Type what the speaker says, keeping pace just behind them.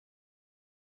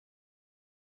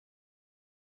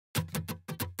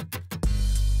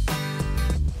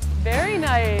Very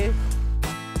nice.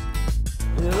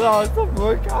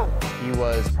 He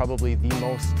was probably the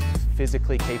most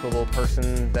physically capable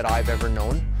person that I've ever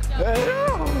known.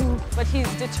 But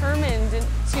he's determined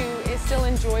to still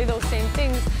enjoy those same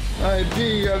things. I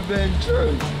think I've been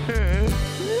true.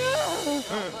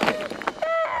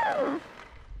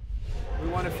 We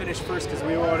want to finish first because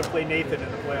we want to play Nathan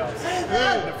in the playoffs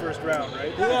in the first round,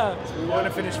 right? Yeah. So we want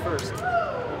to finish first.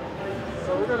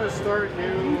 So we're going to start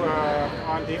you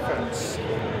on defense.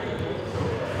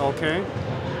 Okay.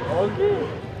 Okay.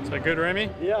 Is that good, Remy?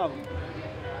 Yeah.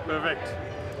 Perfect.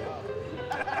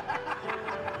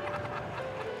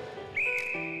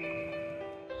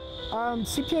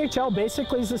 CPHL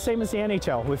basically is the same as the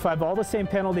NHL. We have all the same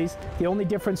penalties. The only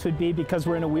difference would be because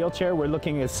we're in a wheelchair, we're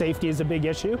looking at safety as a big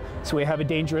issue. So we have a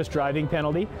dangerous driving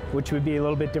penalty, which would be a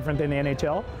little bit different than the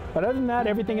NHL. But other than that,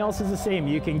 everything else is the same.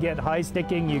 You can get high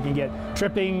sticking, you can get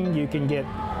tripping, you can get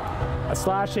a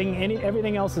slashing,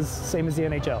 everything else is the same as the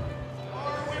NHL.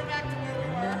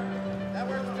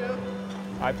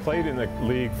 I played in the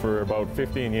league for about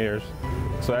 15 years,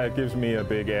 so that gives me a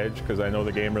big edge because I know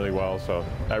the game really well, so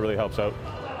that really helps out.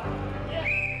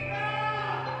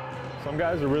 Some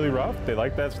guys are really rough, they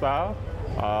like that style,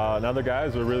 and other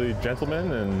guys are really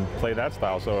gentlemen and play that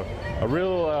style, so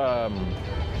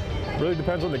really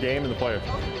depends on the game and the player.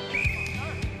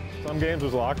 Some games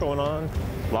there's a lot going on,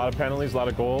 a lot of penalties, a lot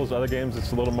of goals. Other games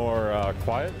it's a little more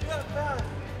quiet.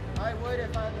 I would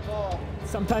if I had the ball.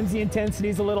 Sometimes the intensity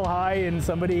is a little high and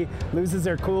somebody loses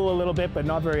their cool a little bit, but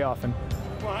not very often.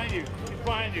 Behind you. He's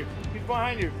behind you. He's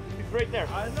behind you. He's right there.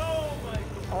 I know, Mike.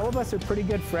 All of us are pretty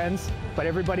good friends, but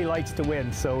everybody likes to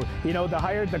win. So, you know,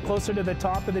 the closer to the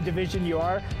top of the division you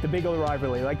are, the bigger the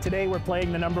rivalry. Like today, we're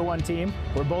playing the #1 team.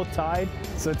 We're both tied,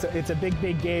 so it's a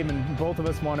big game, and both of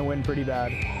us want to win pretty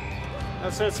bad.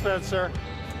 That's it, Spencer.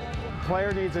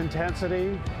 Player needs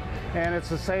intensity, and it's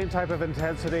the same type of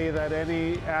intensity that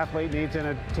any athlete needs in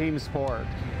a team sport.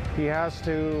 He has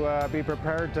to be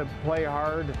prepared to play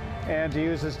hard and to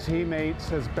use his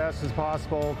teammates as best as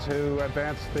possible to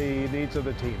advance the needs of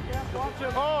the team.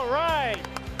 All right.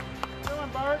 Doing,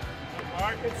 Bart.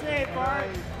 Bart, good save, Bart.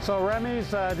 So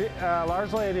Remy's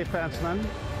largely a defenseman.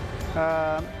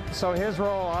 So his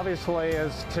role obviously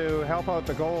is to help out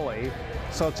the goalie.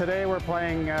 So today we're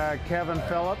playing Kevin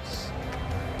Phillips,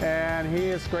 and he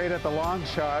is great at the long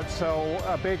shot. So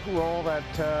a big role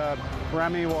that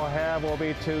Remy will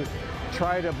be to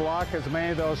try to block as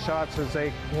many of those shots as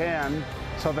they can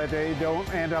so that they don't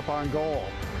end up on goal,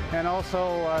 and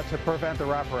also to prevent the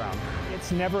wraparound. It's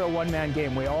never a one-man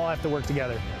game. We all have to work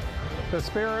together. The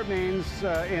spirit means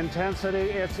intensity.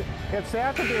 It's the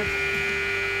attributes.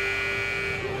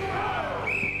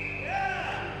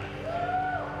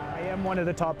 I am one of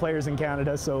the top players in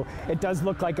Canada, so it does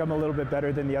look like I'm a little bit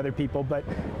better than the other people, but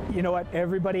you know what?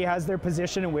 Everybody has their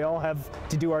position and we all have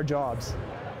to do our jobs.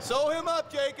 Sew him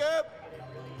up, Jacob!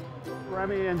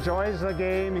 Remy enjoys the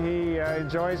game. He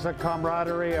enjoys the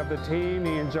camaraderie of the team.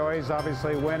 He enjoys,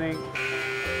 obviously, winning.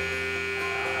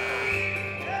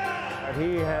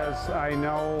 He has, I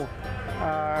know,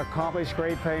 accomplished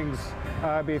great things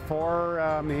before.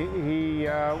 He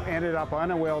ended up on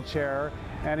a wheelchair,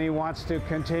 and he wants to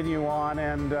continue on,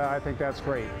 and I think that's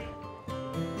great.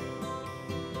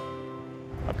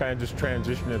 I've kind of just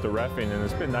transitioned into reffing, and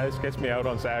it's been nice. Gets me out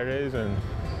on Saturdays and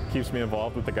keeps me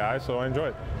involved with the guys, so I enjoy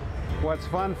it. What's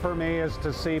fun for me is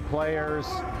to see players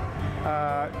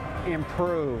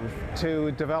improve,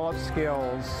 to develop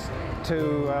skills,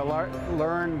 to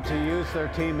learn to use their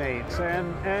teammates,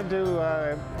 and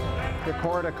to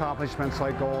record accomplishments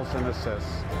like goals and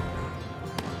assists.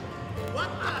 What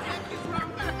the heck is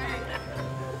wrong with me?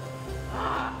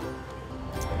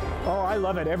 Oh, I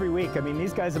love it every week. I mean,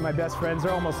 these guys are my best friends.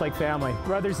 They're almost like family.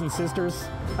 Brothers and sisters.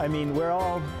 I mean, we're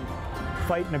all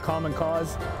fighting a common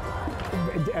cause.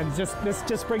 And this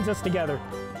just brings us together.